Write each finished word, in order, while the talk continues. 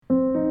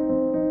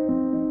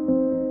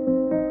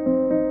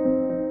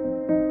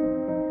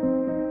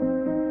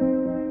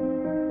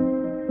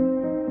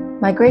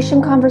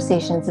Migration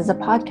Conversations is a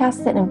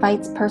podcast that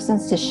invites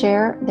persons to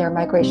share their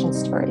migration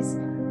stories.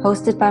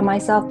 Hosted by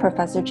myself,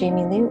 Professor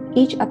Jamie Liu,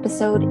 each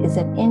episode is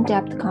an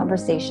in-depth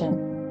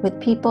conversation with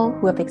people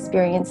who have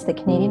experienced the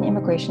Canadian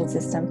immigration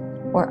system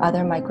or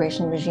other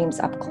migration regimes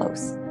up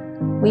close.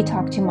 We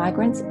talk to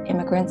migrants,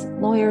 immigrants,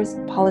 lawyers,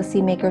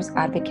 policymakers,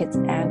 advocates,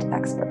 and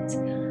experts.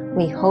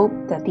 We hope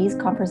that these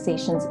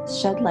conversations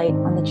shed light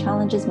on the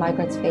challenges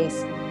migrants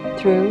face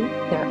through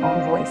their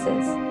own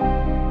voices.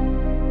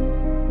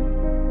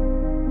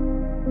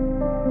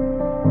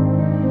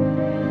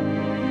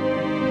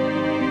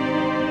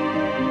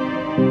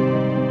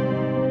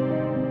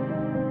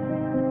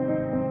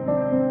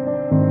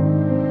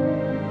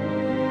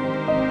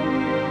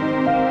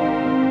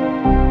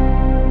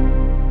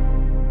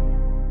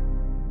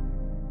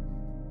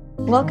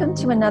 Welcome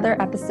to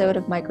another episode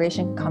of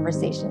Migration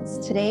Conversations.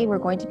 Today, we're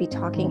going to be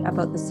talking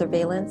about the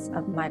surveillance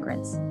of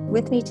migrants.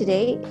 With me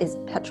today is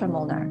Petra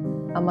Molnar,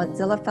 a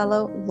Mozilla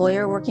Fellow,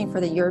 lawyer working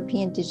for the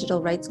European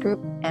Digital Rights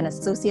Group, and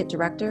Associate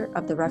Director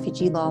of the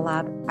Refugee Law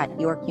Lab at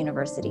York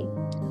University.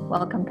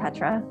 Welcome,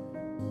 Petra.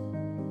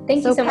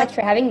 Thank you so much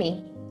for having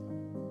me.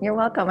 You're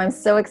welcome. I'm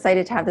so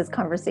excited to have this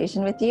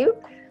conversation with you.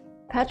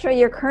 Petra,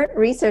 your current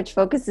research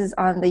focuses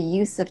on the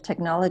use of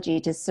technology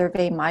to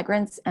survey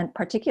migrants, and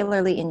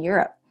particularly in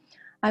Europe.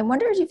 I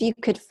wondered if you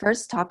could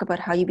first talk about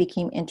how you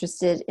became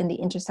interested in the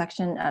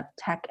intersection of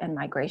tech and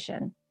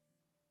migration.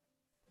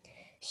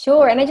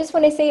 Sure, and I just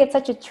want to say it's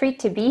such a treat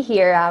to be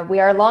here. We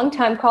are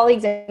longtime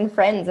colleagues and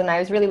friends, and I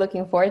was really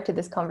looking forward to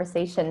this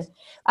conversation.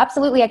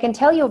 Absolutely, I can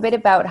tell you a bit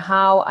about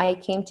how I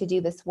came to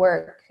do this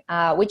work,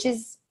 which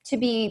is, to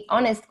be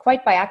honest,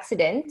 quite by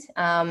accident.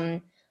 I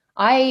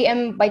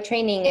am by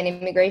training an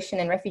immigration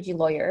and refugee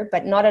lawyer,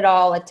 but not at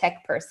all a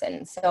tech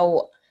person.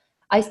 So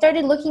I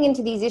started looking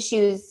into these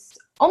issues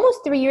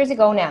almost 3 years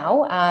ago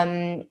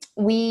now.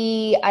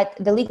 We, at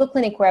the legal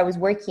clinic where I was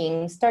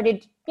working,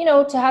 started,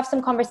 to have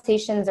some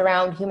conversations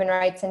around human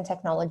rights and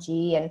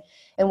technology and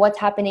what's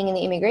happening in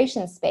the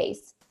immigration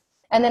space.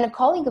 And then a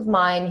colleague of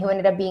mine who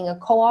ended up being a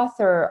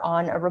co-author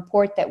on a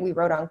report that we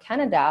wrote on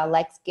Canada,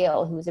 Lex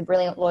Gill, who's a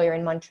brilliant lawyer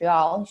in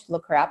Montreal, you should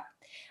look her up.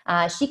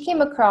 She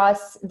came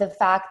across the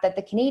fact that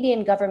the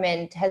Canadian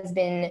government has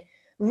been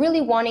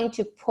really wanting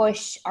to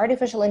push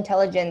artificial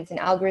intelligence and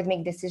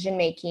algorithmic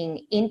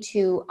decision-making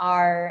into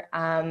our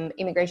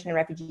immigration and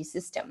refugee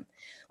system,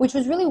 which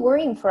was really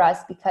worrying for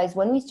us because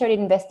when we started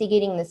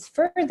investigating this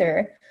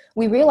further,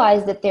 we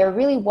realized that there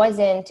really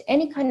wasn't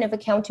any kind of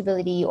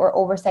accountability or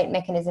oversight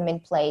mechanism in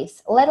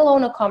place, let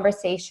alone a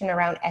conversation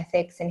around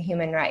ethics and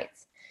human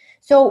rights.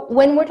 So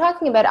when we're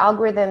talking about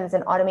algorithms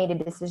and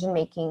automated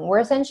decision-making,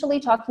 we're essentially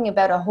talking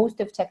about a host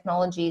of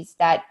technologies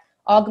that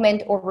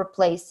augment or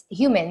replace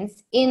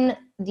humans in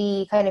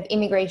the kind of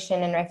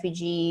immigration and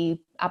refugee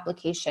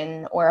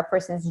application or a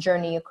person's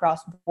journey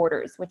across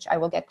borders, which I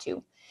will get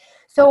to.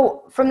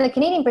 So from the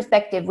Canadian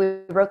perspective, we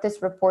wrote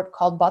this report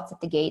called Bots at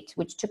the Gate,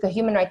 which took a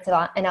human rights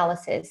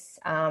analysis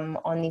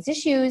on these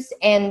issues.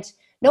 And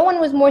no one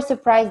was more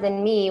surprised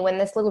than me when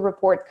this little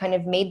report kind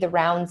of made the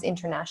rounds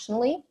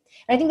internationally.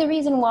 And I think the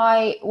reason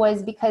why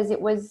was because it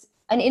was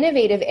an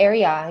innovative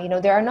area.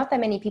 There are not that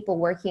many people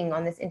working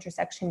on this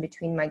intersection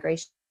between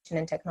migration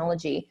and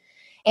technology.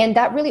 And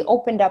that really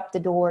opened up the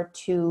door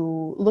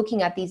to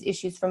looking at these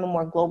issues from a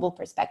more global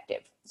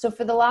perspective. So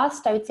for the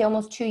last, I would say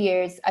almost 2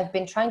 years, I've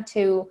been trying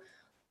to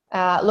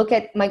look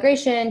at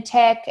migration,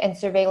 tech, and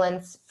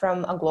surveillance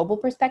from a global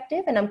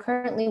perspective. And I'm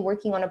currently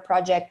working on a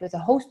project with a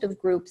host of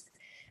groups,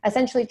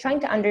 essentially trying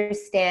to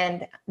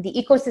understand the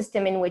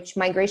ecosystem in which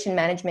migration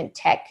management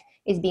tech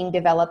is being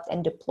developed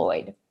and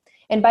deployed.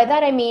 And by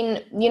that, I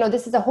mean,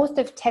 this is a host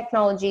of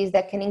technologies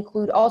that can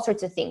include all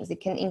sorts of things.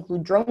 It can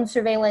include drone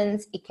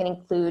surveillance. It can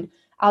include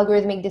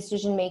algorithmic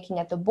decision-making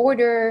at the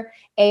border,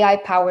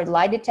 AI-powered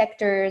lie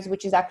detectors,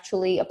 which is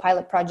actually a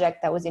pilot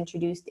project that was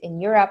introduced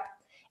in Europe.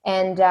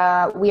 And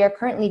we are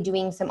currently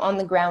doing some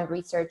on-the-ground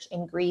research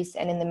in Greece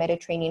and in the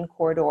Mediterranean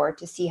corridor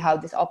to see how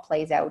this all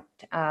plays out,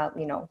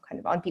 kind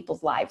of on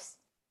people's lives.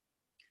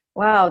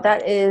 Wow,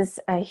 that is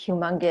a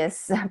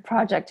humongous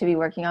project to be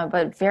working on,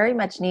 but very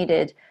much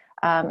needed.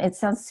 It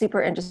sounds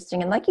super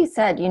interesting. And like you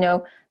said,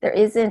 there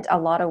isn't a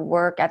lot of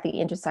work at the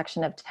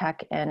intersection of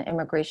tech and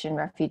immigration,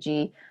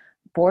 refugee,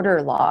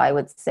 border law, I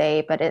would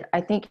say, but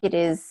I think it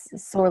is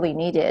sorely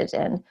needed.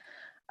 And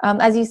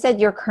as you said,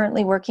 you're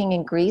currently working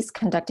in Greece,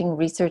 conducting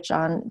research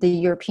on the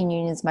European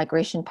Union's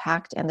Migration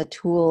Pact and the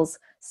tools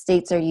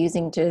states are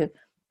using to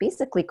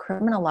basically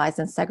criminalize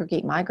and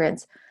segregate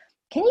migrants.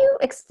 Can you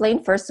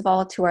explain, first of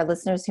all, to our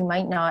listeners who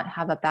might not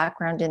have a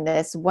background in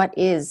this, what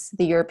is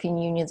the European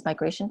Union's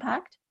Migration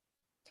Pact?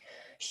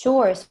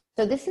 Sure.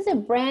 So this is a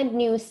brand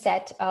new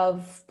set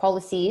of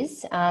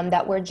policies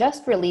that were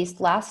just released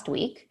last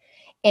week.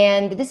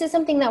 And this is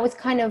something that was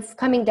kind of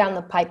coming down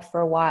the pipe for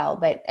a while.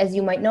 But as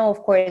you might know, of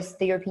course,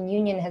 the European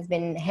Union has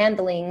been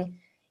handling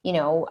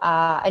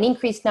an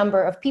increased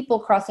number of people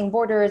crossing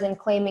borders and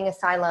claiming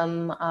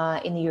asylum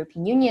in the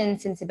European Union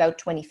since about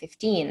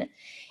 2015.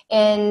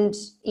 And,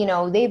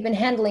 they've been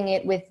handling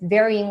it with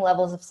varying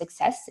levels of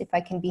success, if I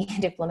can be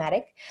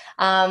diplomatic.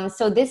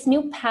 So this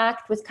new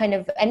pact was kind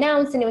of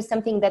announced, and it was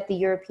something that the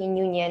European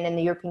Union and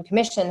the European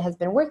Commission has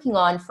been working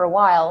on for a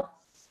while.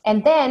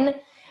 And then,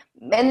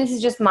 and this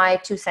is just my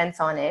 2 cents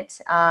on it,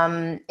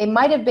 it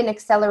might have been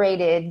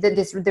accelerated,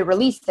 the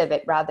release of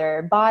it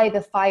rather, by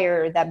the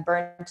fire that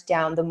burnt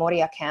down the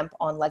Moria camp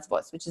on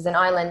Lesbos, which is an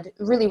island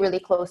really, really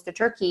close to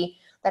Turkey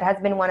that has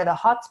been one of the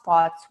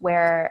hotspots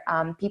where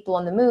people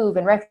on the move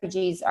and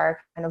refugees are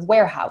kind of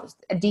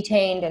warehoused,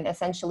 detained, and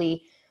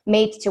essentially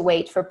made to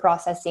wait for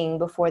processing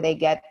before they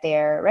get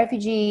their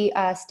refugee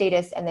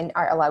status and then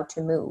are allowed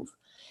to move.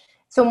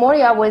 So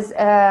Moria was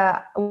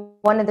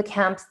one of the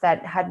camps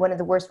that had one of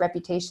the worst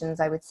reputations,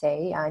 I would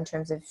say, in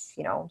terms of,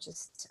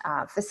 just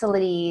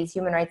facilities,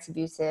 human rights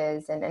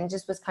abuses, and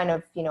just was kind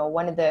of,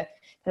 one of the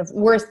kind of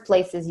worst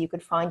places you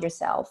could find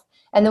yourself.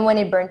 And then when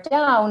it burnt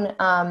down,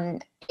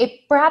 it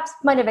perhaps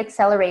might have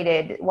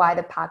accelerated why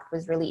the pact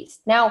was released.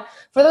 Now,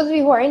 for those of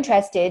you who are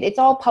interested, it's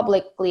all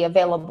publicly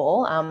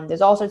available. There's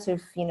all sorts of,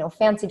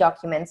 fancy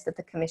documents that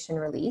the Commission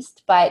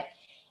released, but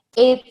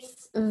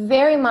it's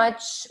very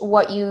much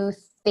what you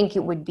think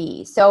it would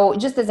be. So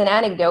just as an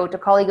anecdote, a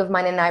colleague of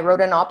mine and I wrote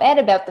an op-ed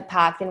about the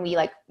pact, and we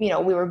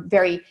we were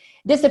very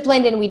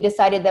disciplined, and we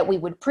decided that we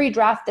would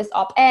pre-draft this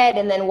op-ed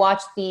and then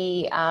watch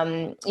the,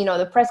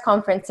 the press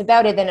conference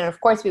about it. And then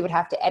of course we would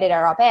have to edit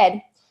our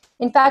op-ed.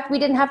 In fact, we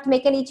didn't have to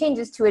make any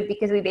changes to it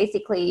because we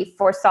basically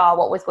foresaw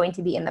what was going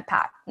to be in the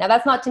pact. Now,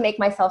 that's not to make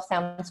myself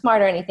sound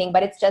smart or anything,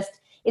 but it's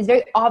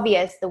very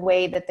obvious the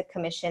way that the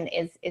Commission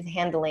is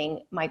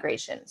handling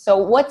migration. So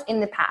what's in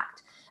the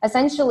pact?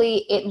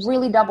 Essentially, it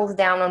really doubles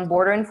down on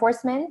border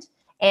enforcement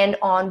and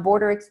on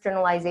border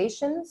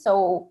externalization.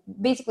 So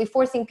basically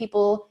forcing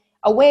people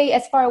away,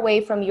 as far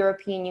away from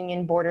European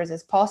Union borders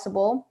as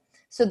possible,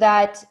 so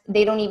that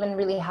they don't even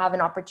really have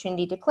an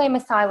opportunity to claim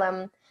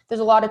asylum.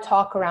 There's a lot of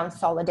talk around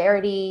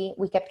solidarity.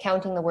 We kept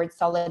counting the word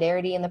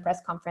solidarity in the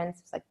press conference.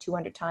 It's like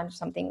 200 times or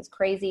something. It's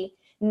crazy.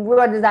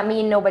 What does that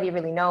mean? Nobody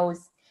really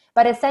knows.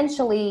 But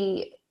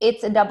essentially,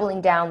 it's a doubling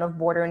down of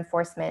border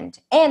enforcement.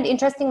 And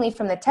interestingly,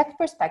 from the text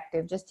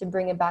perspective, just to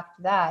bring it back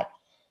to that,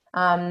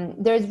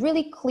 there's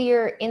really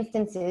clear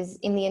instances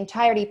in the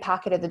entirety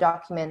packet of the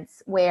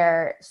documents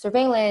where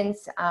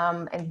surveillance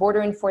and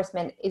border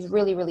enforcement is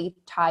really, really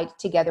tied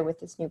together with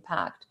this new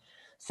pact.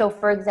 So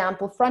for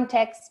example,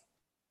 Frontex,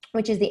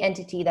 which is the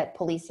entity that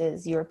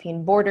polices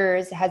European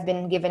borders, has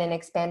been given an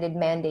expanded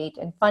mandate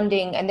and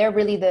funding, and they're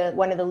really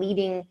one of the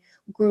leading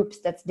groups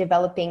that's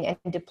developing and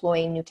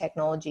deploying new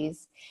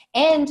technologies.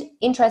 And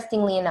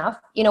interestingly enough,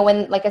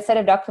 when like a set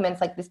of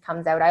documents like this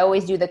comes out, I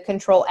always do the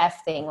Control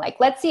F thing, like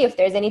let's see if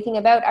there's anything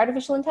about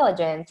artificial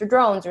intelligence or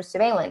drones or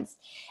surveillance.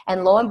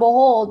 And lo and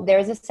behold,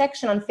 there's a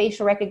section on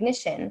facial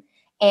recognition,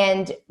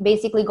 and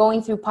basically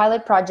going through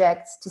pilot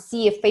projects to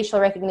see if facial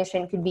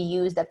recognition could be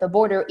used at the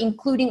border,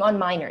 including on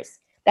minors.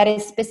 That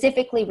is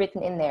specifically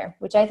written in there,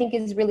 which I think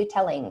is really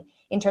telling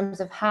in terms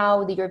of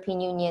how the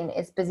European Union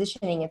is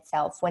positioning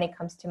itself when it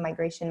comes to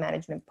migration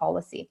management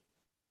policy.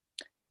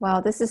 Wow,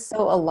 this is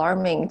so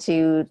alarming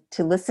to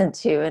listen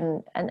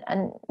to,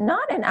 and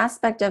not an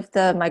aspect of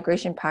the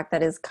Migration Pact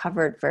that is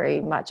covered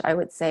very much. I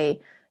would say,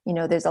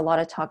 there's a lot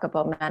of talk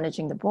about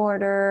managing the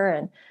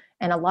border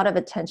and a lot of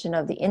attention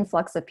of the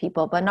influx of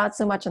people, but not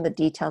so much on the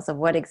details of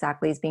what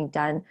exactly is being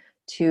done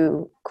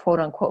to quote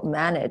unquote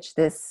manage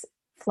this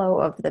flow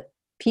of the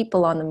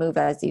people on the move,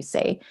 as you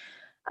say.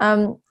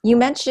 You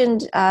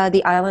mentioned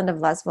the island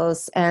of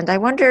Lesbos, and I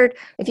wondered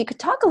if you could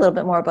talk a little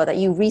bit more about that.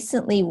 You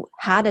recently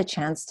had a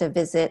chance to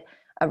visit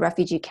a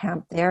refugee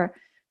camp there.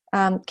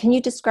 Can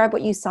you describe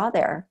what you saw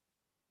there?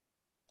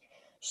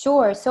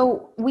 Sure.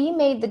 So we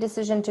made the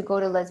decision to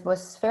go to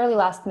Lesbos fairly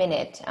last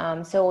minute.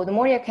 So the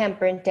Moria camp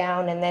burnt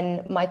down, and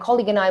then my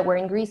colleague and I were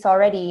in Greece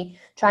already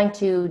trying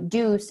to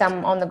do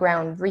some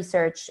on-the-ground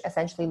research,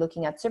 essentially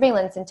looking at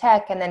surveillance and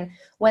tech. And then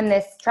when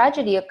this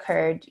tragedy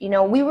occurred,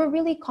 we were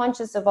really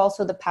conscious of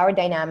also the power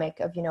dynamic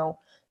of,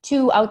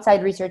 two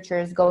outside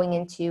researchers going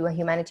into a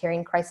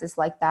humanitarian crisis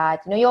like that.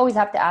 You always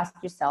have to ask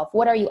yourself,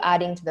 what are you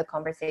adding to the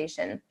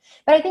conversation?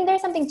 But I think there's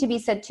something to be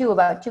said too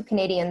about two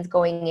Canadians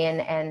going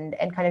in and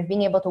kind of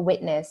being able to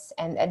witness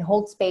and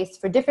hold space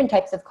for different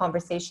types of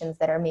conversations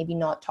that are maybe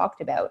not talked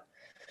about.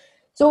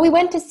 So we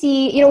went to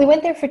see, we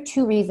went there for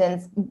two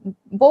reasons,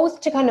 both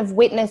to kind of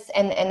witness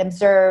and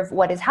observe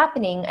what is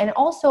happening, and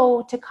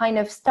also to kind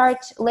of start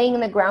laying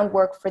the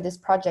groundwork for this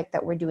project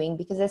that we're doing,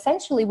 because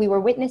essentially we were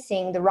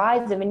witnessing the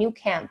rise of a new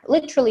camp,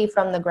 literally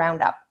from the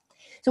ground up.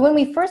 So when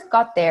we first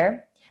got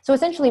there, so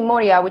essentially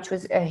Moria, which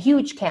was a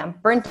huge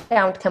camp, burnt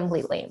down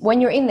completely.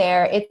 When you're in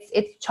there,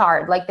 it's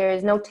charred. Like there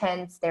is no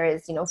tents, there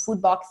is,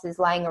 food boxes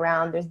lying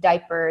around, there's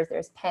diapers,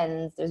 there's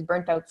pens, there's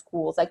burnt out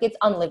schools. Like it's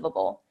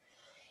unlivable.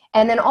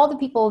 And then all the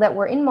people that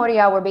were in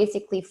Moria were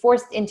basically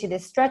forced into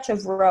this stretch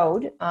of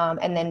road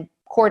and then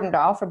cordoned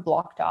off or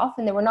blocked off,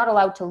 and they were not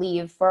allowed to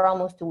leave for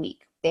almost a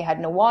week. They had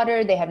no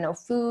water, they had no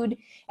food.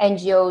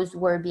 NGOs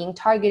were being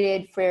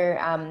targeted for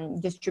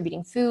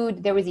distributing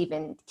food. There was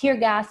even tear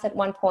gas at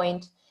one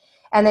point.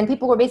 And then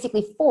people were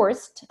basically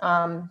forced,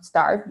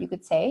 starved, you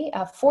could say,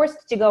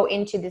 forced to go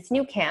into this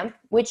new camp,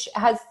 which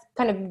has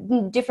kind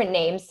of different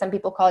names. Some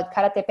people call it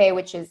Karatepe,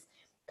 which is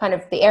kind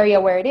of the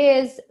area where it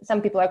is. Some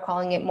people are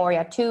calling it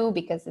Moria 2,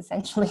 because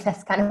essentially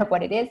that's kind of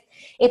what it is.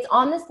 It's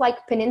on this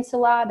like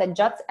peninsula that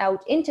juts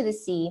out into the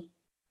sea.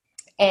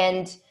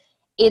 And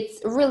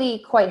it's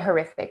really quite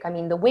horrific. I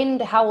mean, the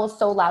wind howls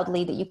so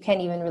loudly that you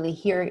can't even really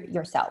hear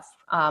yourself.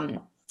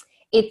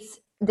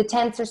 The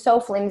tents are so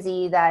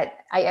flimsy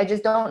that I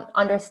just don't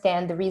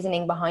understand the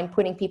reasoning behind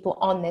putting people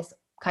on this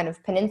kind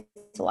of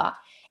peninsula.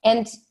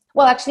 And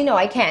well, actually, no,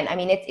 I can. I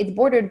mean, it's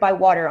bordered by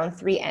water on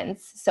three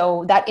ends.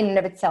 So that in and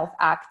of itself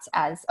acts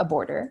as a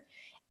border.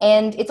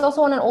 And it's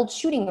also on an old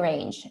shooting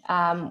range,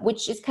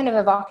 which is kind of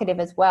evocative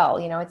as well.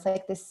 You know, it's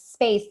like this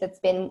space that's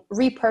been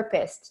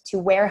repurposed to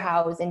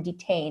warehouse and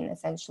detain,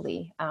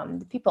 essentially,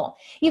 the people.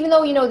 Even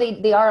though, you know,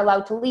 they are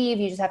allowed to leave,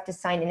 you just have to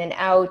sign in and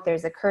out.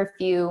 There's a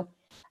curfew.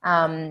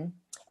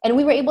 And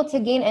we were able to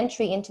gain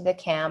entry into the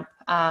camp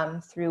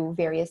through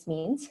various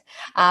means.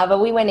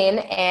 But we went in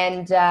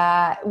and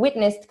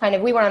witnessed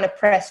we were on a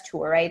press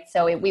tour, right?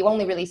 So we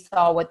only really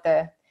saw what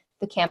the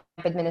camp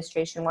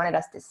administration wanted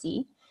us to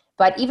see.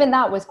 But even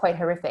that was quite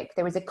horrific.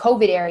 There was a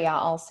COVID area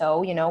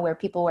also, you know, where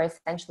people were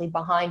essentially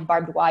behind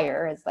barbed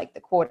wire as like the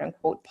quote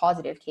unquote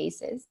positive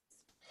cases.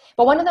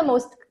 But one of the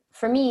most,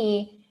 for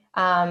me,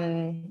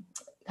 kind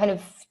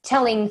of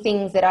telling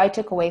things that I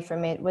took away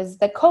from it was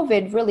that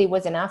COVID really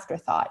was an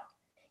afterthought.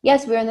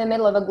 Yes, we're in the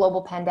middle of a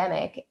global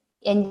pandemic,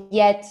 and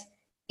yet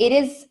it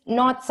is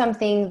not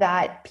something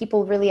that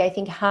people really, I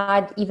think,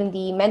 had even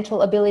the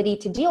mental ability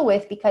to deal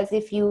with, because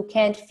if you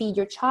can't feed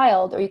your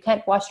child or you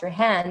can't wash your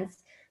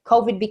hands,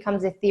 COVID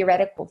becomes a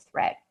theoretical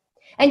threat.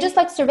 And just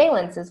like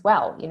surveillance as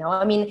well, you know,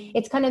 I mean,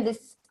 it's kind of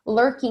this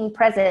lurking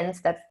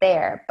presence that's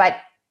there. But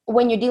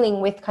when you're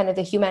dealing with kind of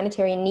the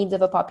humanitarian needs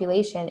of a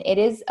population, it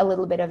is a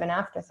little bit of an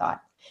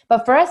afterthought.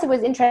 But for us, it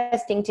was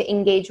interesting to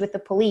engage with the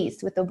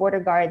police, with the border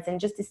guards, and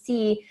just to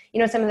see, you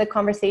know, some of the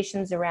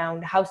conversations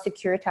around how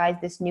securitized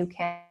this new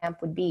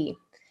camp would be.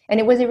 And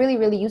it was a really,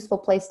 really useful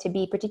place to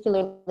be,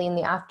 particularly in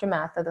the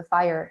aftermath of the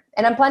fire.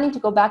 And I'm planning to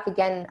go back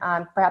again,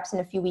 perhaps in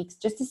a few weeks,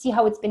 just to see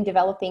how it's been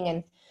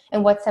developing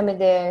and what some of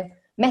the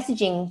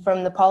messaging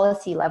from the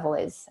policy level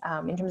is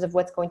in terms of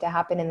what's going to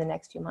happen in the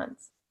next few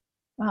months.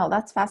 Wow,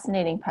 that's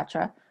fascinating,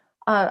 Petra.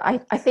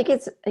 I think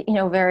it's, you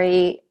know,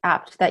 very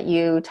apt that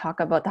you talk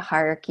about the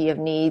hierarchy of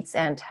needs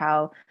and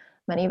how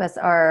many of us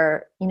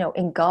are, you know,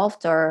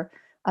 engulfed or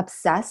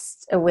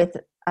obsessed with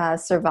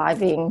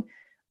surviving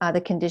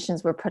the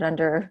conditions we're put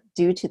under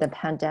due to the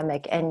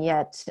pandemic. And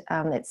yet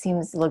it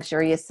seems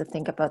luxurious to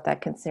think about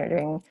that,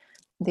 considering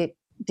the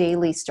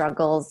daily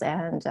struggles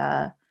and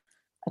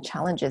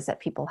challenges that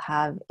people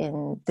have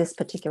in this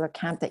particular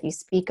camp that you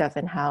speak of,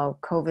 and how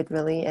COVID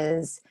really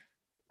is,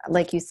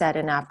 like you said,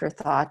 an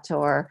afterthought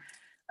or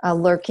a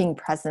lurking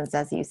presence,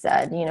 as you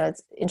said. You know,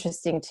 it's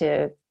interesting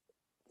to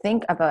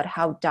think about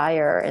how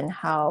dire and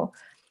how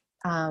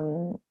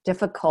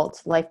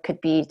difficult life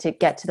could be to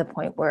get to the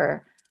point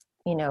where,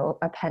 you know,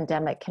 a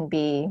pandemic can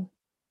be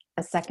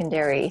a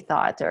secondary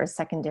thought or a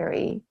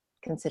secondary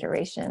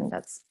consideration.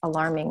 That's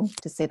alarming,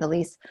 to say the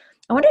least.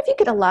 I wonder if you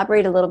could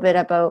elaborate a little bit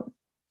about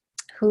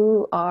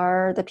who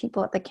are the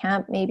people at the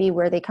camp, maybe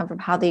where they come from,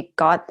 how they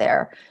got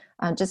there,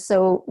 just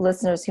so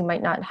listeners who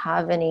might not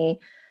have any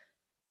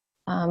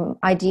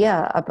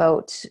idea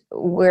about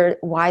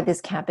why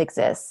this camp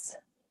exists.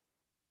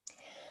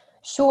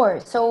 Sure.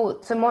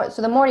 So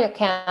the Moria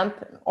camp,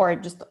 or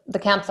just the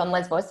camps on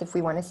Lesbos, if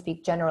we want to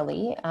speak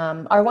generally,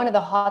 are one of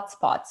the hot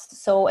spots.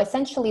 So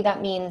essentially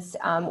that means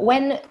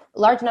when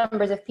large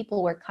numbers of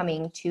people were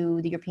coming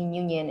to the European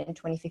Union in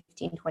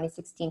 2015,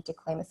 2016 to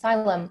claim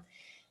asylum,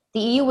 the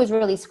EU was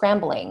really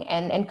scrambling.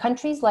 And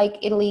countries like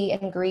Italy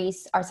and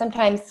Greece are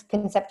sometimes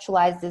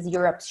conceptualized as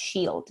Europe's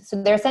shield.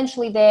 So they're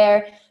essentially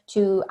there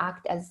to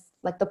act as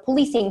like the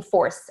policing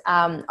force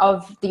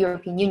of the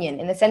European Union,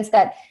 in the sense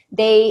that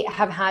they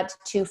have had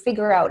to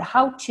figure out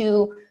how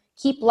to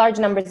keep large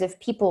numbers of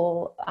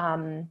people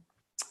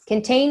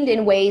contained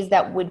in ways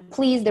that would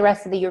please the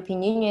rest of the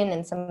European Union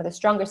and some of the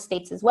stronger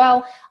states as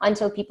well,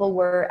 until people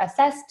were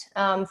assessed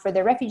for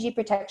their refugee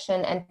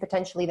protection and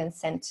potentially then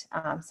sent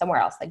somewhere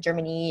else, like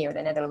Germany or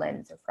the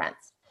Netherlands or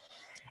France.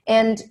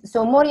 And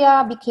so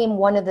Moria became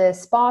one of the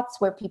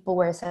spots where people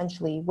were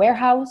essentially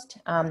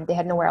warehoused. They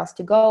had nowhere else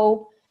to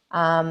go.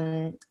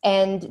 And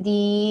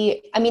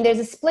there's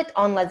a split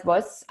on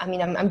Lesbos. I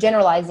mean, I'm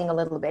generalizing a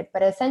little bit,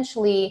 but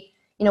essentially,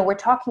 you know, we're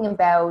talking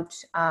about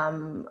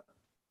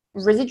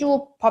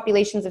residual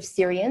populations of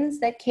Syrians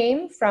that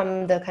came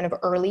from the kind of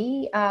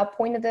early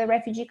point of the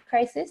refugee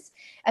crisis,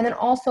 and then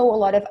also a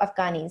lot of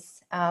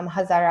Afghanis,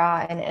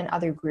 Hazara and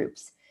other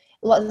groups.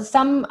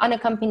 Some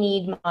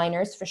unaccompanied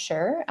minors for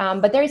sure,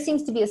 but there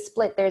seems to be a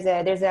split. There's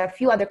a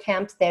few other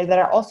camps there that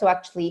are also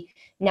actually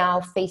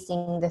now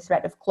facing the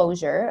threat of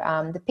closure.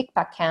 The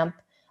Pikpak camp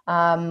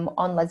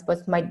on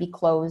Lesbos might be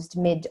closed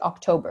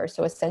mid-October,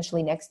 so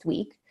essentially next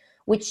week,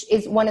 which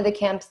is one of the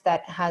camps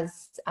that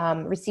has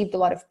received a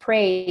lot of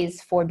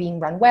praise for being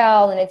run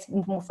well, and it's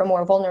for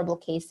more vulnerable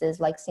cases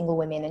like single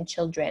women and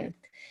children.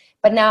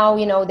 But now,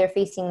 they're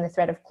facing the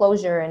threat of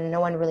closure, and no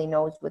one really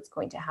knows what's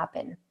going to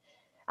happen.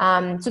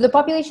 So the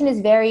population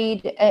is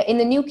varied. In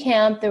the new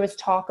camp, there was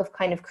talk of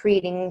kind of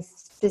creating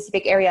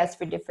specific areas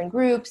for different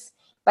groups,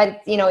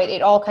 but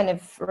it all kind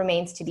of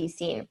remains to be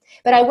seen.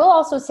 But I will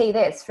also say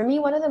this, for me,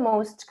 one of the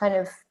most kind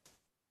of,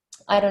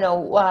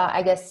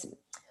 I guess,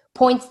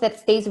 points that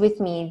stays with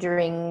me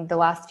during the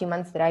last few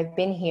months that I've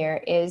been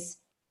here is,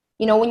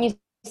 when you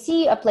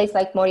see a place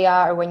like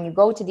Moria, or when you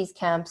go to these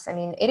camps, I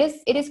mean,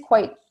 it is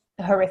quite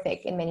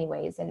horrific in many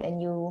ways,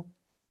 and you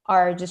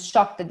are just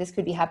shocked that this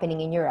could be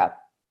happening in Europe.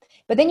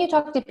 But then you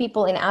talk to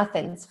people in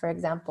Athens, for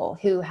example,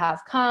 who have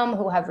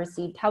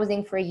received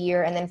housing for a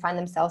year and then find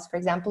themselves, for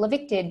example,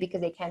 evicted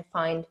because they can't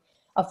find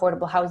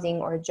affordable housing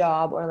or a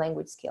job or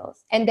language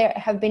skills. And there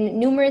have been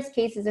numerous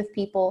cases of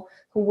people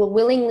who will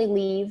willingly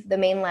leave the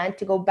mainland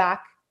to go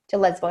back to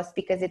Lesbos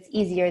because it's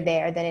easier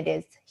there than it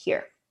is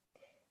here,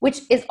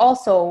 which is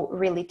also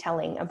really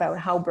telling about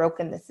how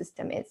broken the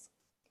system is.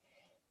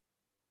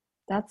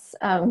 That's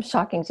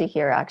shocking to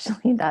hear,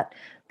 actually, that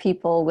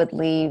people would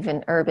leave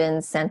an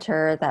urban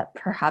center that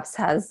perhaps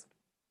has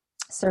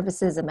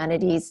services,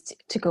 amenities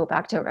to go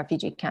back to a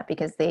refugee camp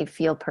because they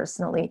feel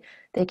personally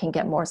they can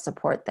get more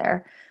support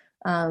there.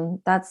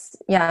 That's,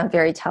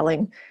 very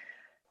telling.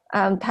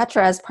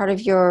 Petra, as part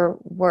of your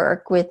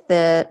work with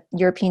the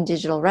European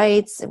Digital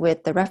Rights,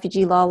 with the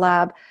Refugee Law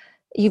Lab,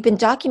 you've been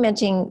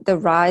documenting the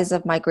rise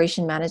of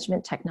migration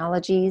management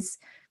technologies.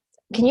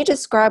 Can you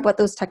describe what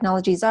those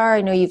technologies are?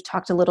 I know you've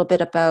talked a little bit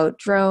about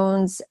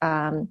drones,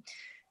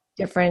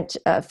 different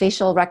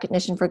facial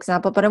recognition, for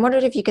example, but I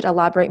wondered if you could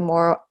elaborate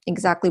more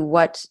exactly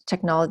what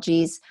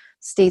technologies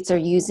states are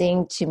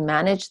using to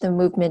manage the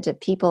movement of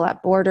people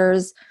at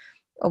borders,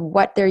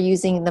 what they're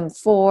using them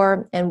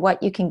for, and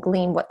what you can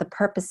glean what the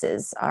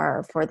purposes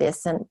are for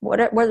this, and what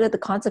are the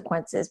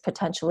consequences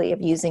potentially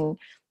of using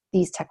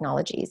these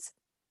technologies?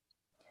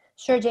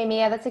 Sure, Jamie.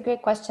 Yeah, that's a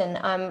great question.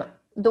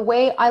 The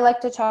way I like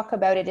to talk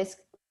about it is,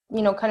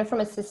 kind of from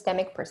a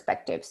systemic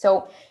perspective.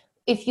 So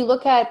if you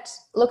look at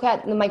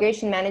the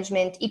migration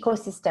management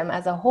ecosystem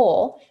as a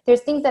whole,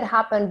 there's things that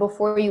happen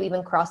before you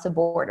even cross a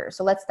border.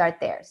 So let's start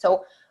there.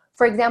 So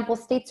for example,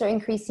 states are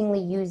increasingly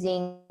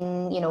using,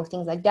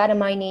 things like data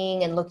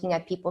mining and looking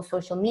at people's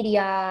social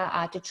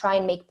media to try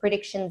and make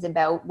predictions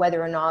about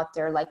whether or not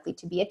they're likely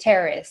to be a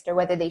terrorist, or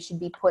whether they should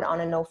be put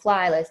on a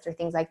no-fly list, or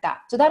things like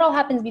that. So that all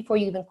happens before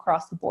you even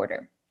cross the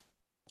border.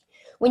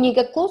 When you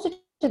get closer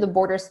to the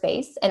border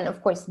space, and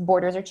of course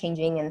borders are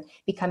changing and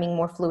becoming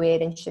more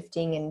fluid and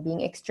shifting and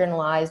being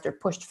externalized or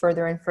pushed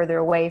further and further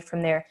away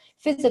from their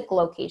physical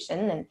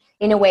location, and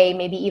in a way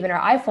maybe even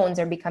our iPhones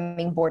are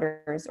becoming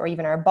borders, or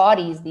even our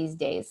bodies these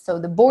days. So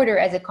the border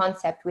as a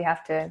concept we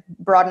have to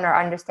broaden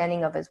our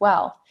understanding of as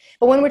well.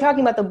 But when we're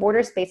talking about the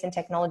border space and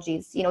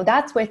technologies,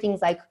 that's where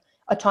things like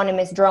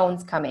autonomous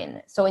drones come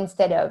in. So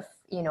instead of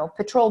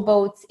patrol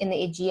boats in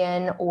the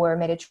Aegean or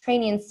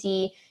Mediterranean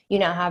Sea, you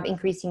now have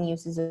increasing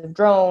uses of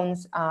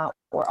drones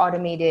or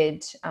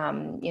automated,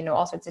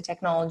 all sorts of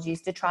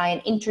technologies to try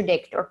and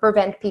interdict or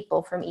prevent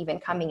people from even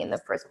coming in the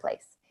first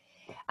place.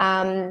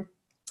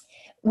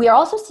 We are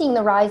also seeing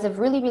the rise of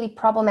really, really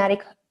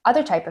problematic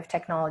other type of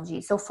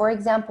technology. So for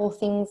example,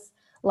 things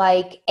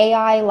like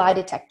AI lie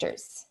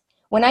detectors.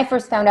 When I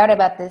first found out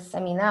about this,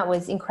 that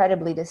was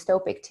incredibly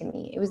dystopic to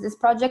me. It was this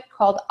project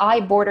called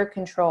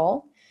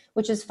iBorder-Control,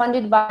 which is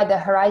funded by the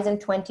Horizon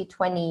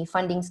 2020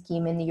 funding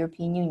scheme in the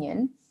European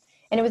Union.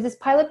 And it was this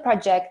pilot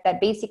project that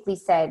basically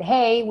said,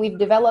 hey, we've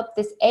developed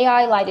this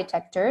AI lie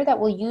detector that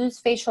will use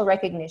facial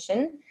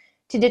recognition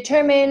to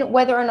determine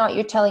whether or not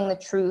you're telling the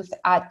truth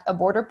at a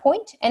border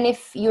point. And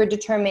if you're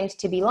determined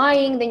to be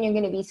lying, then you're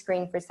going to be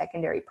screened for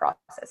secondary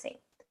processing.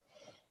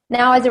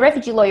 Now, as a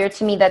refugee lawyer,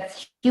 to me,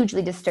 that's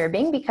hugely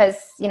disturbing because,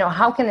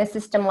 how can a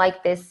system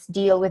like this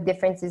deal with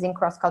differences in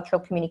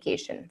cross-cultural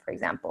communication, for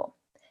example?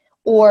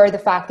 Or the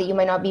fact that you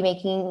might not be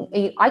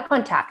making eye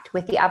contact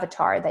with the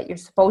avatar that you're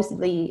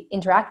supposedly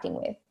interacting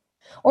with?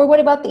 Or what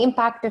about the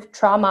impact of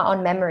trauma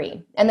on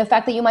memory and the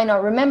fact that you might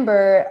not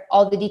remember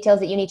all the details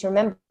that you need to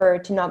remember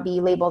to not be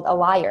labeled a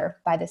liar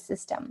by the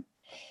system?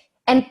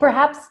 And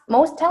perhaps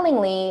most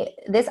tellingly,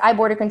 this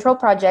iBorder-Control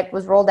project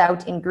was rolled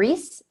out in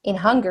Greece, in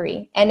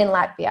Hungary, and in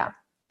Latvia.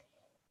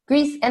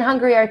 Greece and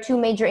Hungary are two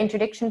major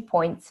interdiction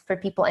points for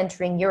people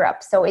entering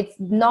Europe. So it's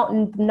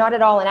not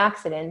at all an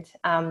accident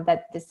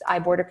that this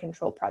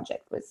iBorder-Control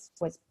project was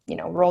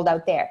rolled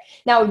out there.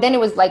 Now, then it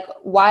was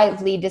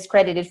widely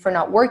discredited for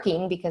not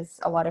working because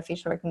a lot of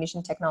facial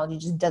recognition technology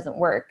just doesn't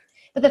work.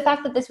 But the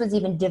fact that this was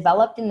even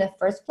developed in the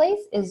first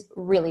place is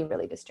really,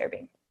 really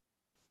disturbing.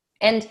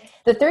 And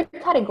the third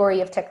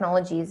category of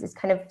technologies is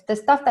kind of the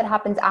stuff that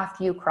happens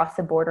after you cross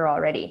the border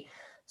already.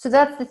 So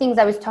that's the things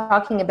I was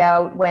talking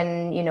about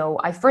when, you know,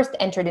 I first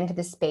entered into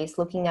this space,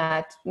 looking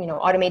at, you know,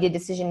 automated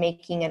decision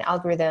making and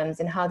algorithms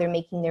and how they're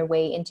making their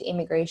way into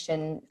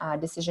immigration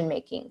decision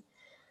making.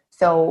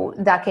 So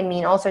that can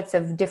mean all sorts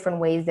of different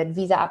ways that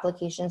visa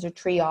applications are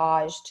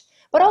triaged,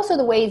 but also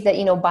the ways that,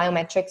 you know,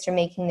 biometrics are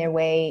making their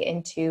way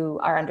into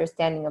our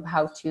understanding of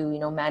how to, you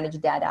know,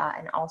 manage data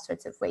and all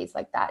sorts of ways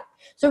like that.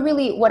 So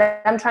really what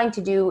I'm trying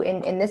to do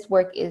in this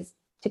work is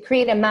to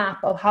create a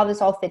map of how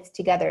this all fits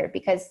together,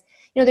 because,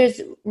 you know,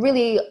 there's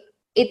really,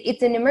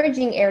 it's an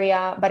emerging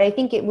area, but I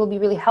think it will be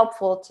really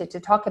helpful to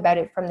talk about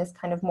it from this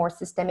kind of more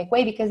systemic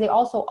way, because they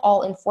also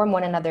all inform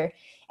one another.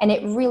 And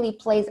it really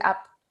plays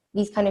up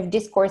these kind of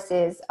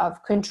discourses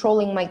of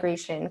controlling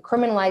migration,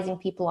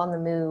 criminalizing people on the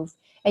move,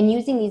 and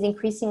using these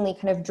increasingly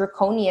kind of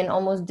draconian,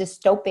 almost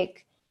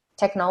dystopic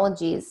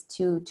technologies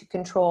to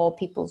control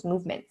people's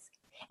movements.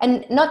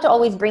 And not to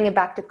always bring it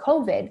back to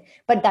COVID,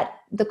 but that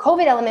the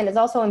COVID element is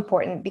also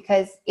important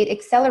because it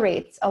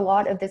accelerates a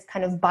lot of this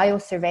kind of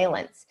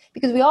biosurveillance,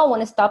 because we all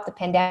want to stop the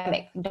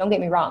pandemic, don't get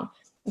me wrong.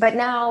 But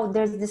now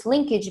there's this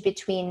linkage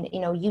between, you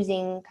know,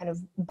 using kind of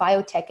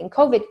biotech and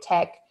COVID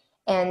tech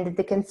and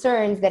the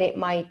concerns that it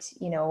might,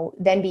 you know,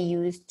 then be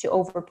used to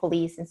over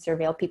police and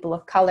surveil people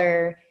of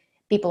color,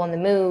 people on the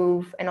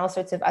move, and all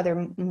sorts of other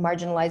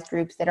marginalized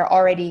groups that are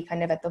already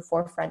kind of at the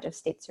forefront of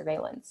state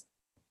surveillance.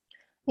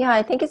 Yeah,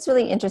 I think it's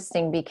really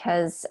interesting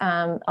because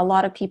a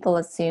lot of people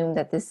assume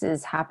that this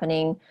is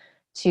happening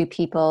to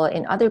people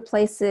in other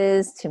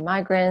places, to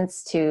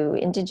migrants, to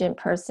indigent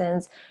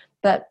persons.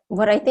 But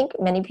what I think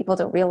many people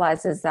don't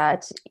realize is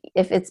that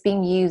if it's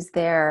being used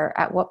there,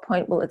 at what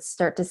point will it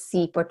start to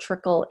seep or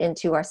trickle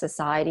into our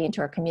society,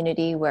 into our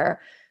community, where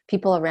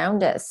people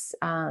around us,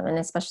 and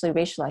especially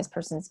racialized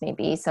persons, may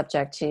be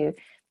subject to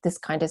this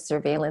kind of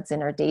surveillance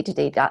in our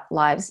day-to-day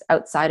lives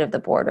outside of the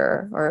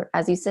border, or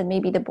as you said,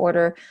 maybe the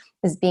border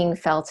is being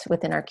felt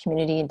within our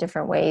community in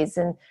different ways,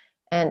 and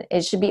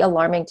it should be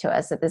alarming to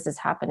us that this is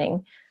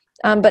happening.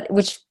 But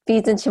which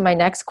feeds into my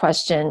next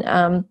question.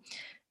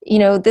 You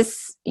know,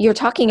 this, you're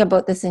talking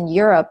about this in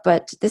Europe,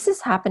 but this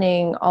is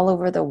happening all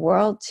over the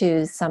world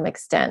to some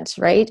extent,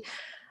 right?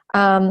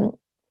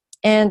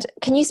 And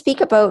can you speak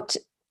about,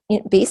 you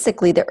know,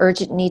 basically the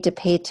urgent need to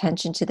pay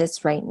attention to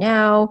this right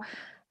now,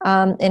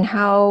 and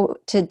how,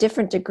 to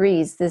different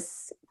degrees,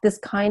 this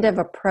kind of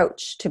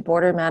approach to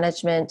border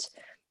management,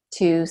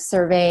 to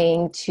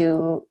surveying,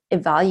 to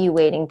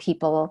evaluating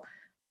people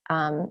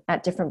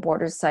at different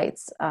border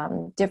sites,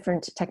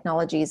 different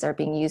technologies are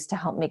being used to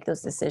help make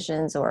those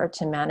decisions or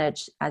to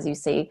manage, as you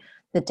say,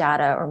 the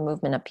data or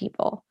movement of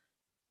people?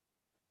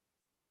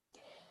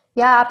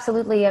 Yeah,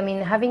 absolutely. I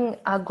mean, having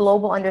a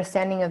global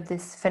understanding of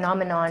this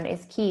phenomenon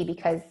is key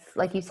because,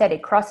 like you said,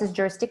 it crosses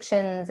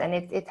jurisdictions and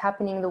it's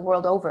happening the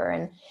world over.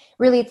 And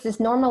really, it's this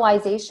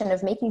normalization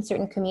of making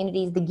certain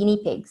communities the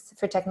guinea pigs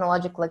for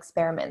technological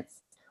experiments.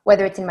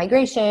 Whether it's in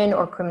migration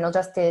or criminal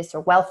justice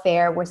or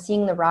welfare, we're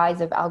seeing the rise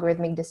of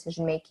algorithmic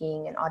decision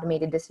making and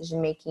automated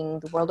decision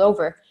making the world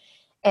over.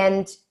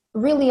 And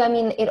really, I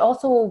mean, it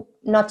also,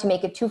 not to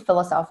make it too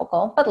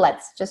philosophical, but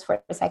let's just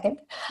for a second.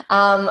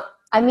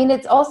 I mean,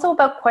 it's also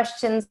about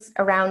questions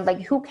around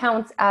like who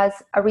counts as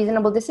a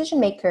reasonable decision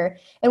maker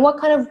and what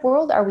kind of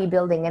world are we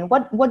building and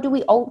what do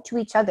we owe to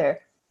each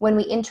other when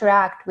we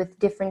interact with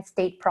different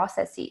state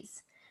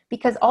processes?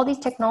 Because all these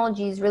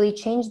technologies really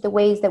change the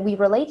ways that we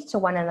relate to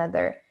one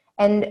another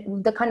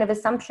and the kind of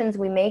assumptions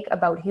we make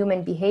about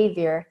human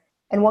behavior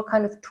and what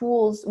kind of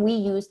tools we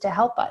use to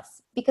help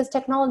us. Because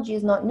technology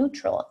is not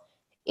neutral.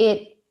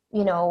 It,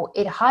 you know,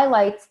 it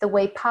highlights the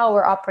way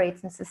power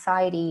operates in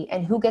society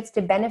and who gets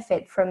to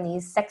benefit from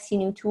these sexy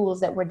new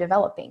tools that we're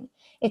developing.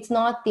 It's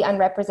not the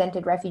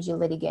unrepresented refugee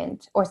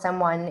litigant or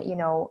someone, you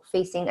know,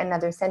 facing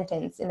another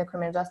sentence in the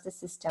criminal justice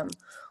system,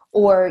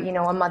 or, you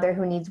know, a mother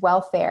who needs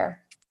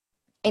welfare.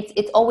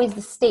 It's always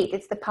the state,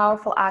 it's the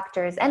powerful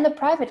actors and the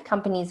private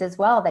companies as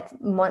well that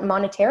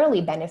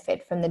monetarily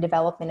benefit from the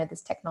development of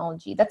this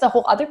technology. That's a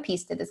whole other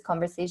piece to this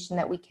conversation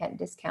that we can't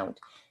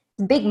discount.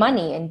 Big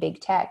money in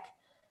big tech.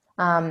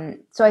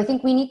 So I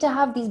think we need to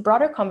have these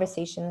broader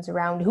conversations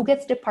around who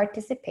gets to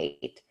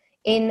participate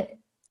in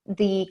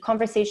the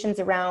conversations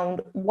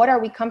around what are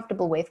we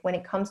comfortable with when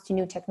it comes to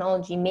new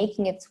technology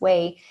making its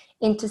way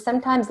into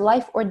sometimes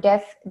life or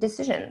death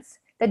decisions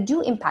that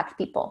do impact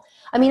people.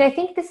 I mean, I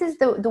think this is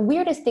the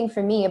weirdest thing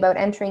for me about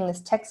entering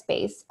this tech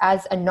space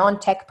as a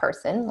non-tech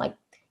person. Like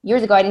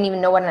years ago, I didn't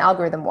even know what an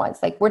algorithm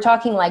was. Like we're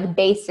talking like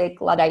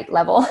basic Luddite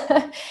level.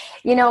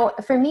 You know,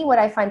 for me, what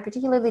I find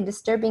particularly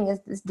disturbing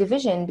is this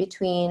division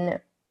between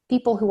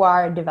people who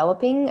are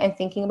developing and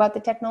thinking about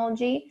the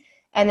technology,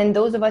 and then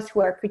those of us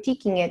who are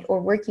critiquing it or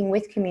working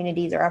with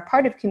communities or are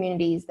part of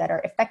communities that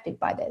are affected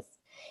by this.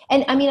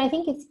 And I mean, I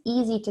think it's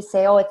easy to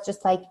say, oh, it's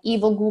just like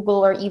evil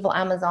Google or evil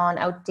Amazon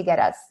out to get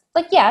us.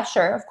 Like, yeah,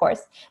 sure, of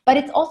course. But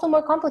it's also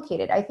more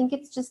complicated. I think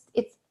it's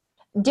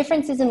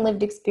differences in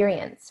lived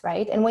experience,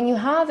 right? And when you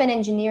have an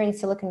engineer in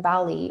Silicon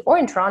Valley or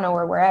in Toronto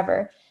or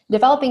wherever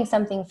developing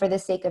something for the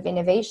sake of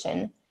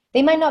innovation,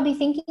 they might not be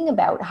thinking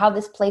about how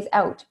this plays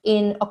out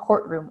in a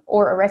courtroom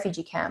or a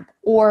refugee camp,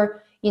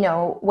 or,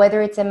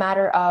 whether it's a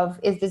matter of,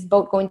 is this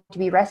boat going to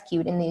be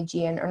rescued in the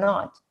Aegean or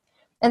not?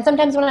 And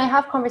sometimes when I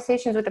have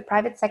conversations with the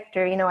private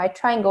sector, I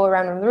try and go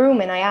around the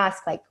room and I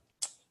ask, like,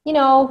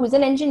 who's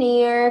an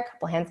engineer? A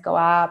couple hands go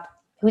up.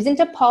 Who's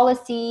into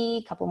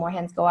policy? A couple more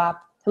hands go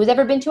up. Who's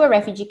ever been to a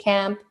refugee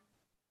camp?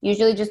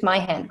 Usually just my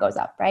hand goes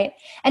up, right?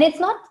 And it's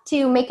not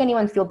to make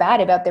anyone feel bad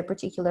about their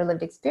particular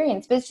lived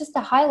experience, but it's just to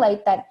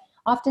highlight that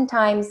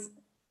oftentimes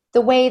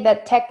the way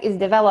that tech is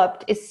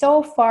developed is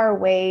so far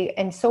away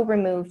and so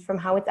removed from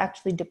how it's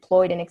actually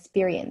deployed and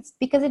experienced,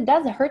 because it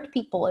does hurt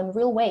people in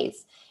real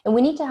ways. And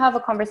we need to have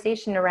a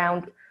conversation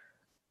around,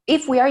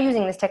 if we are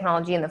using this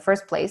technology in the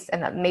first place,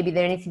 and that maybe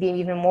there needs to be an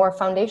even more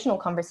foundational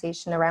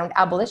conversation around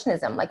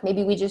abolitionism, like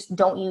maybe we just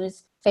don't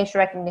use facial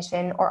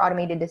recognition or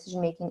automated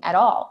decision-making at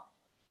all.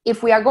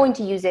 If we are going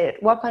to use it,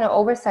 what kind of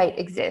oversight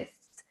exists?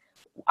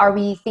 Are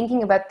we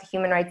thinking about the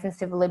human rights and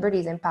civil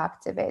liberties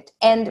impacts of it?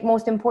 And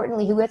most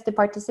importantly, who gets to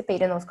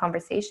participate in those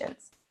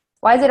conversations?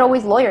 Why is it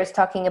always lawyers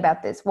talking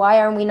about this? Why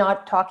are we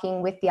not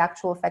talking with the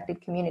actual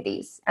affected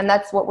communities? And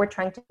that's what we're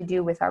trying to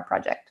do with our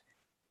project.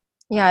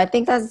 Yeah, I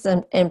think that's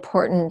an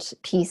important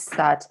piece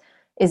that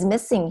is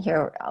missing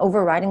here.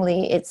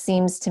 Overridingly, it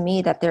seems to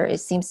me that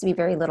seems to be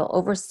very little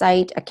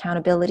oversight,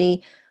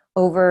 accountability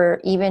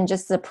over even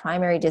just the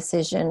primary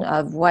decision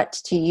of what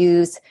to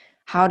use,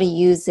 how to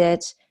use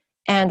it,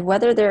 and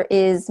whether there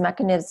is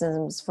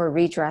mechanisms for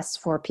redress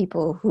for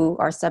people who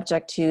are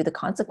subject to the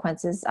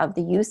consequences of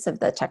the use of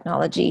the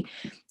technology,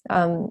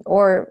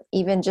 or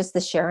even just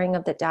the sharing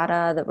of the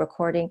data, the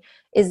recording.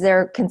 Is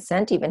there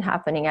consent even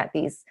happening at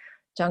these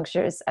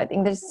junctures? I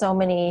think there's so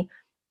many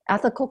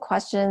ethical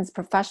questions,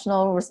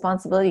 professional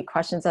responsibility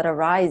questions that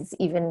arise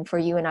even for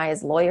you and I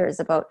as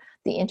lawyers about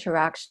the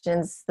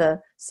interactions,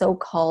 the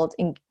so-called,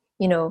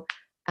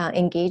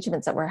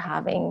 engagements that we're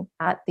having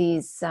at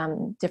these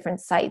different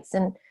sites.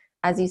 And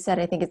as you said,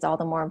 I think it's all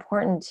the more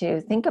important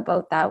to think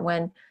about that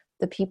when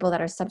the people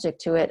that are subject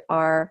to it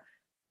are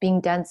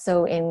being done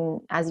so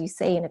in, as you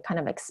say, in a kind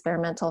of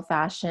experimental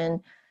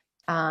fashion,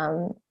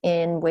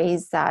 in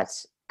ways that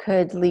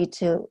could lead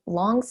to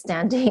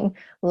long-standing,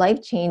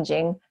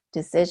 life-changing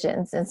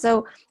decisions. And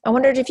so I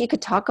wondered if you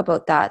could talk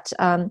about that.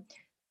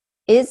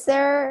 Is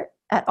there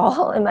at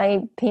all, am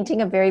I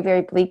painting a very,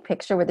 very bleak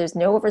picture where there's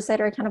no oversight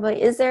or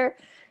accountability? Is there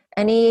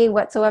any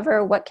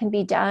whatsoever what can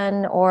be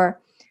done, or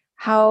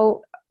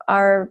how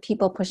are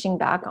people pushing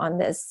back on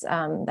this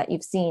that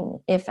you've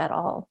seen, if at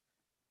all?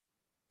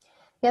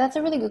 Yeah, that's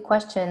a really good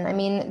question. I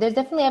mean,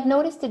 I've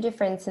noticed a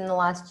difference in the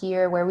last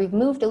year where we've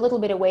moved a little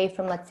bit away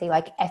from, let's say,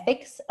 like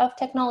ethics of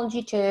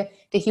technology to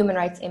the human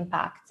rights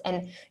impacts,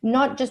 and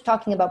not just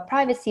talking about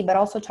privacy, but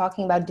also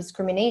talking about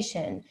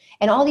discrimination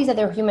and all these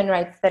other human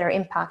rights that are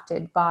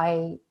impacted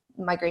by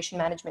migration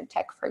management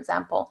tech, for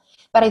example.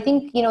 But I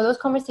think, those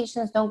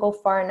conversations don't go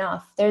far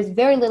enough. There's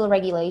very little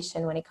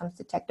regulation when it comes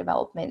to tech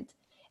development.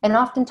 And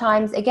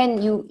oftentimes,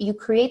 again, you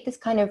create this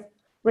kind of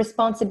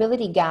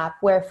responsibility gap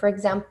where, for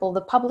example,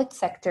 the public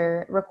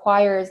sector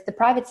requires the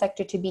private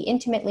sector to be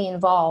intimately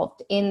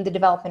involved in the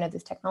development of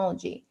this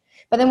technology.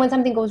 But then when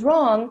something goes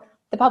wrong,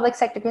 the public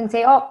sector can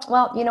say, oh,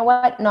 well, you know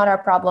what, not our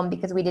problem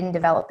because we didn't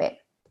develop it.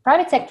 The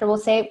private sector will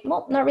say,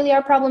 well, not really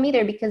our problem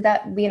either because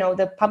that,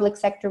 the public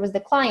sector was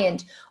the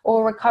client,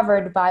 or were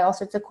covered by all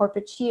sorts of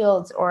corporate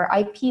shields or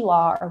IP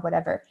law or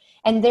whatever.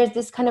 And there's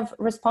this kind of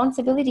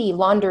responsibility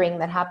laundering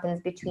that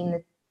happens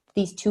between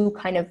these two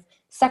kind of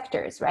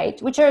sectors,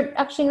 right? Which are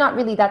actually not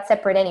really that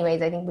separate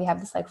anyways. I think we have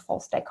this like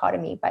false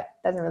dichotomy, but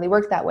it doesn't really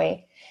work that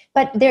way.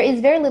 But there is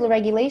very little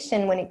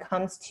regulation when it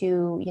comes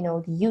to,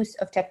 the use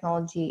of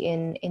technology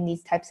in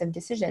these types of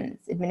decisions,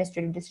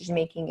 administrative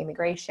decision-making,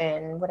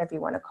 immigration, whatever you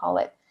want to call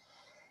it.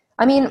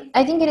 I mean,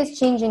 I think it is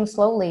changing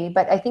slowly,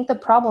 but I think the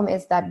problem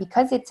is that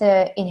because it's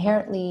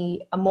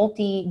inherently a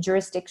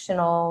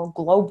multi-jurisdictional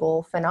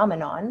global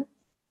phenomenon,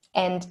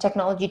 and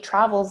technology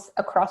travels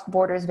across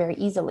borders very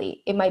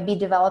easily. It might be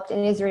developed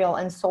in Israel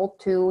and sold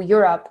to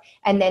Europe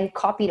and then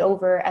copied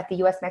over at the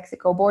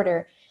US-Mexico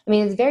border. I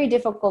mean, it's very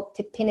difficult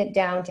to pin it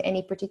down to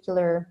any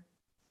particular,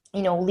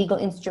 legal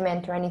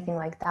instrument or anything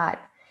like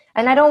that.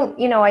 And I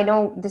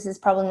don't, this is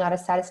probably not a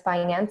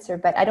satisfying answer,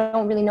 but I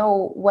don't really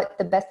know what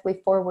the best way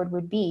forward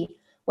would be,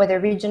 whether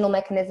regional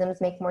mechanisms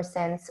make more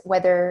sense,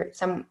 whether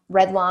some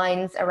red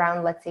lines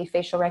around, let's say,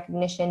 facial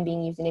recognition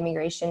being used in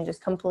immigration,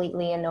 just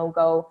completely a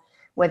no-go,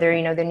 whether,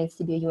 there needs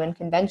to be a UN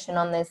convention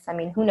on this. I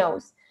mean, who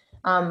knows?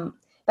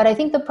 But I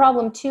think the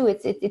problem too,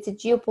 it's a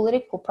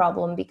geopolitical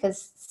problem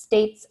because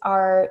states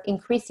are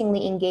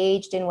increasingly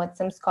engaged in what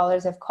some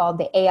scholars have called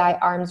the AI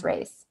arms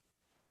race.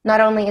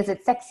 Not only is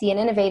it sexy and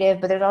innovative,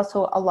 but there's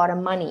also a lot of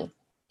money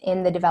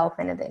in the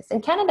development of this.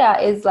 And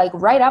Canada is like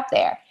right up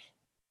there.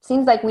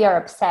 Seems like we are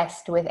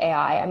obsessed with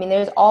AI. I mean,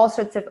 there's all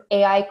sorts of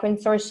AI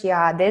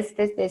consortia, this,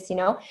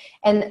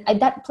 and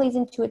that plays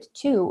into it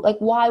too. Like,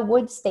 why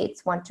would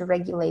states want to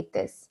regulate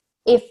this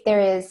if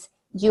there is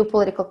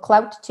geopolitical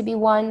clout to be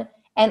won,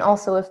 and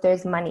also if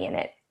there's money in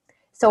it?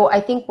 So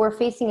I think we're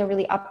facing a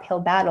really uphill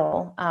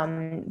battle.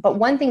 But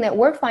one thing that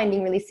we're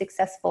finding really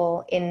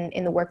successful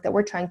in the work that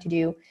we're trying to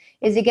do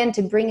is, again,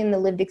 to bring in the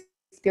lived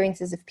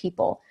experiences of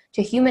people,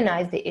 to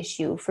humanize the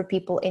issue for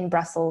people in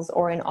Brussels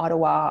or in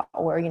Ottawa,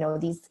 or, you know,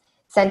 these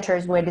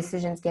centers where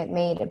decisions get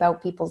made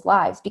about people's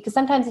lives. Because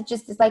sometimes it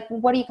just is like,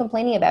 what are you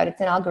complaining about?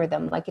 It's an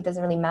algorithm. Like, it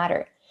doesn't really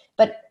matter.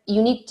 But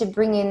you need to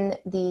bring in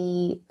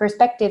the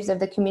perspectives of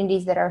the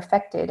communities that are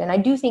affected. And I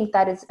do think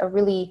that is a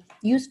really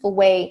useful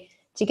way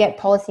to get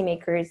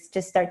policymakers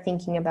to start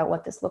thinking about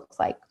what this looks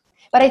like.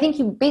 But I think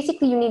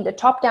you need a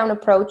top-down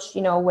approach,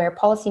 you know, where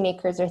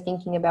policymakers are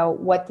thinking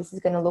about what this is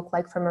going to look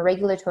like from a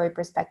regulatory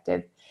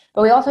perspective.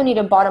 But we also need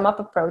a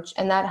bottom-up approach,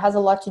 and that has a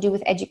lot to do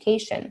with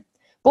education,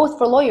 both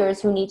for lawyers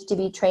who need to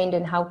be trained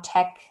in how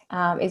tech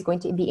is going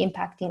to be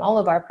impacting all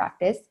of our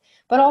practice,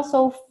 but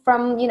also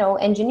from, you know,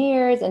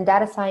 engineers and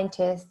data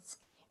scientists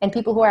and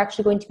people who are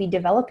actually going to be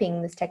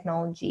developing this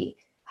technology.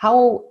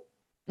 How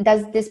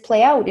does this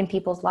play out in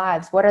people's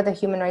lives? What are the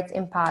human rights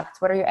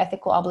impacts? What are your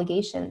ethical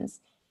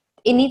obligations?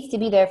 It needs to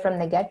be there from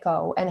the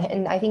get-go.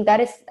 And I think that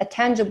is a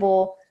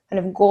tangible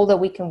kind of goal that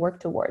we can work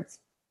towards.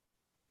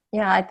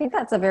 Yeah, I think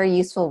that's a very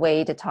useful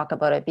way to talk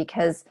about it,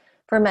 because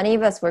for many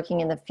of us working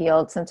in the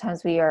field,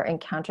 sometimes we are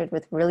encountered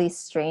with really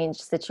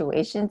strange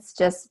situations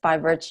just by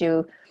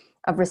virtue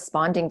of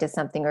responding to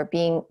something or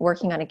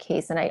working on a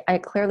case. And I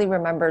clearly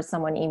remember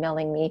someone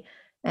emailing me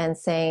and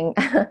saying,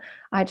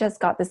 I just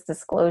got this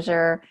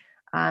disclosure.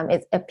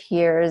 It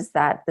appears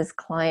that this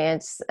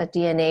client's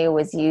DNA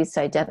was used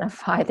to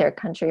identify their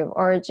country of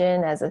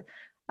origin as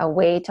a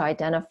way to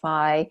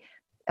identify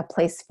a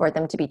place for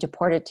them to be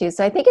deported to.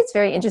 So I think it's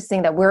very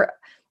interesting that we're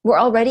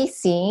already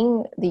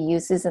seeing the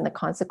uses and the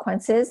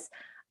consequences,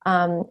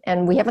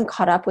 and we haven't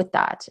caught up with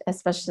that,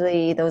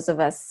 especially those of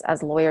us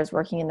as lawyers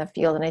working in the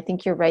field. And I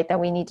think you're right that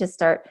we need to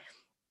start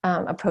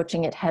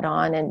approaching it head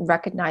on and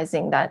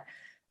recognizing that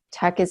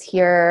tech is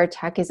here,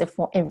 tech is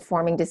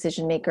informing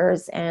decision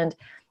makers, and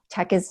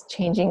tech is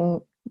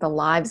changing the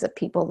lives of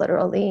people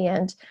literally.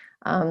 And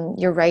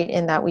you're right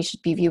in that we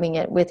should be viewing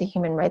it with a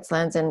human rights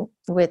lens and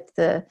with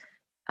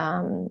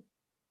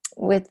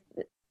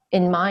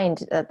in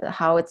mind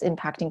how it's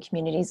impacting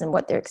communities and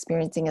what they're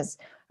experiencing as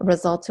a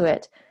result to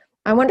it.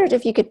 I wondered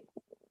if you could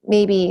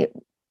maybe,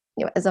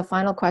 you know, as a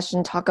final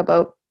question, talk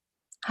about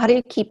how do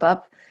you keep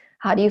up?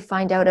 How do you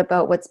find out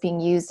about what's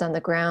being used on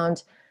the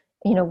ground?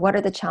 You know, what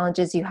are the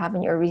challenges you have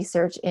in your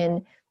research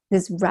in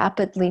this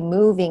rapidly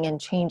moving and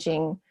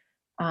changing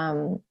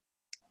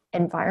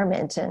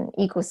environment and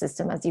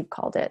ecosystem, as you've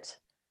called it?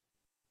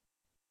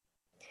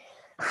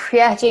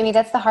 Yeah, Jamie,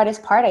 that's the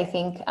hardest part, I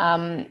think.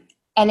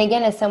 And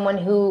again, as someone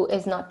who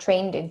is not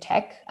trained in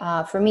tech,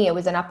 for me, it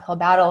was an uphill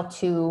battle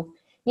to,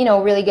 you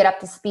know, really get up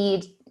to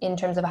speed in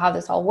terms of how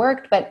this all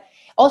worked, but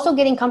also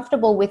getting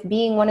comfortable with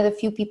being one of the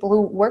few people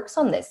who works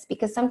on this,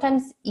 because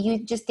sometimes you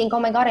just think, oh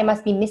my God, I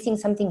must be missing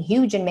something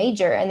huge and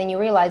major. And then you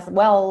realize,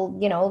 well,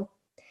 you know,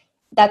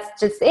 that's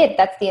just it.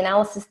 That's the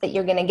analysis that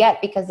you're going to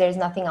get because there's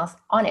nothing else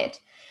on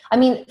it. I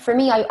mean, for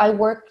me, I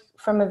work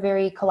from a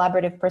very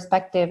collaborative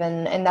perspective,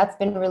 and that's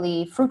been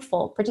really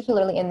fruitful,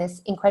 particularly in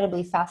this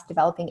incredibly fast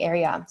developing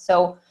area.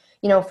 So,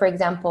 you know, for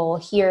example,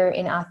 here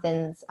in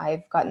Athens,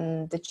 I've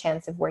gotten the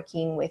chance of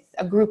working with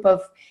a group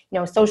of, you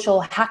know, social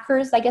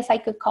hackers, I guess I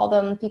could call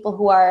them, people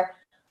who are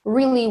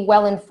really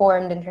well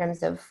informed in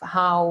terms of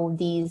how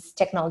these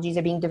technologies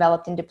are being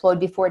developed and deployed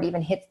before it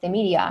even hits the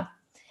media.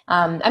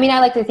 I mean, I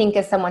like to think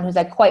as someone who's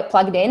like quite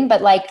plugged in,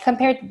 but like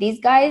compared to these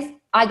guys,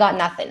 I got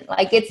nothing.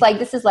 Like, it's like,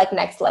 this is like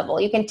next level.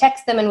 You can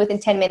text them and within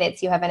 10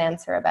 minutes you have an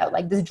answer about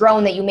like this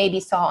drone that you maybe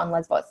saw on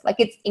Lesbos. Like,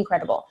 it's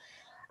incredible.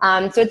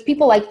 So it's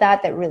people like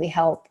that that really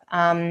help.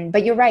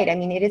 But you're right. I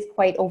mean, it is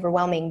quite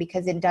overwhelming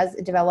because it does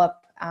develop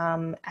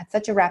at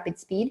such a rapid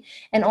speed.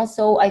 And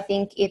also, I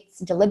think it's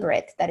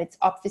deliberate, that it's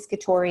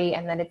obfuscatory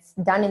and that it's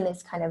done in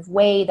this kind of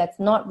way that's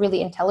not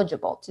really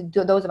intelligible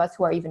to those of us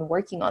who are even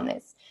working on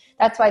this.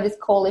 That's why this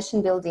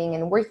coalition building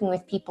and working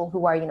with people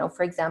who are, you know,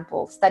 for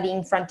example,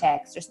 studying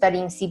Frontex or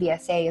studying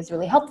CBSA is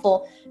really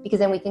helpful, because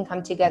then we can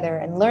come together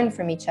and learn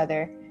from each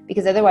other,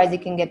 because otherwise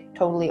it can get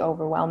totally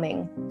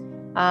overwhelming.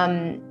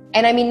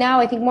 And I mean,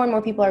 now I think more and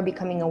more people are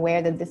becoming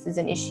aware that this is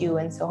an issue.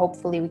 And so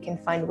hopefully we can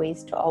find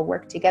ways to all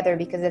work together,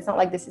 because it's not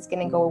like this is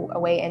going to go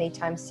away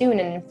anytime soon.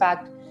 And in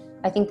fact,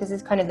 I think this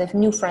is kind of the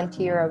new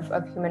frontier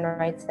of human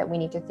rights that we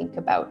need to think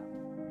about.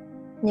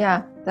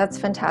 Yeah, that's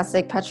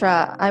fantastic.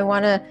 Petra, I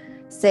want to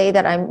say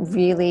that I'm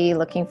really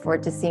looking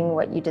forward to seeing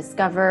what you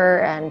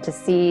discover and to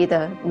see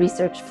the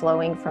research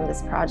flowing from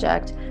this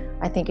project.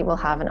 I think it will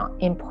have an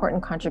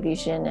important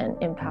contribution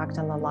and impact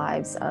on the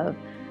lives of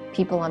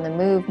people on the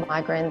move,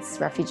 migrants,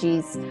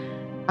 refugees.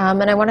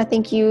 And I want to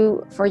thank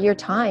you for your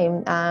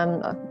time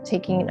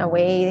taking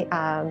away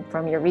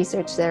from your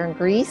research there in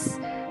Greece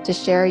to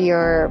share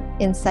your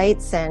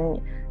insights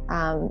and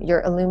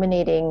your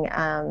illuminating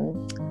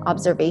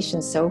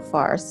observations so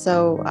far.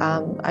 So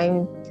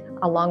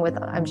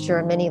I'm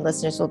sure many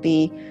listeners will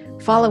be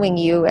following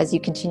you as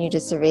you continue to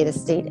survey the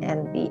state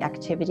and the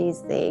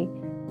activities they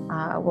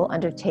will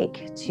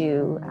undertake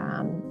to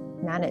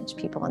manage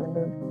people on the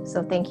move.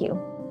 So thank you.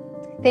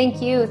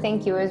 Thank you.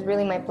 Thank you. It was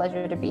really my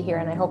pleasure to be here,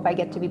 and I hope I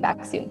get to be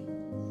back soon.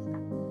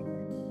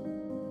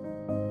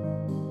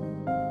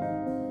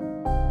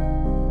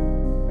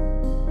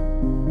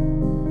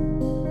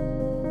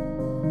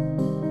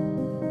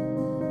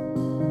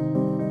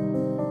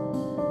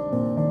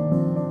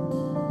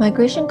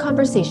 Migration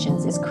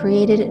Conversations is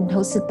created and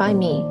hosted by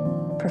me,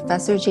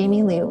 Professor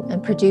Jamie Liu,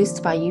 and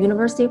produced by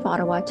University of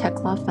Ottawa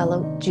Tech Law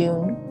Fellow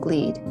June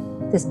Gleed.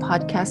 This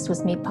podcast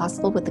was made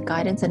possible with the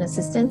guidance and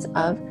assistance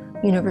of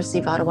University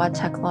of Ottawa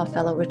Tech Law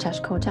Fellow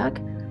Ritesh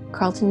Kotak,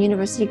 Carleton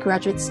University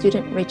graduate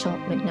student Rachel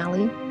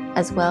McNally,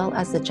 as well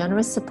as the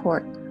generous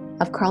support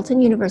of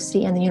Carleton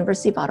University and the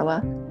University of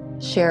Ottawa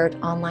shared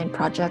online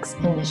projects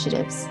and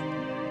initiatives.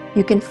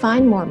 You can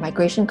find more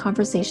Migration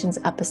Conversations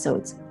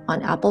episodes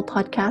on Apple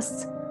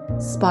Podcasts,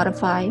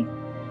 Spotify,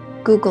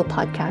 Google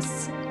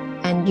Podcasts,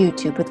 and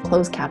YouTube with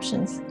closed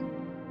captions.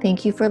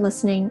 Thank you for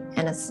listening,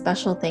 and a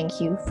special thank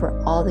you for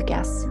all the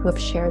guests who have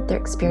shared their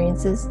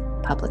experiences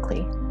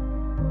publicly.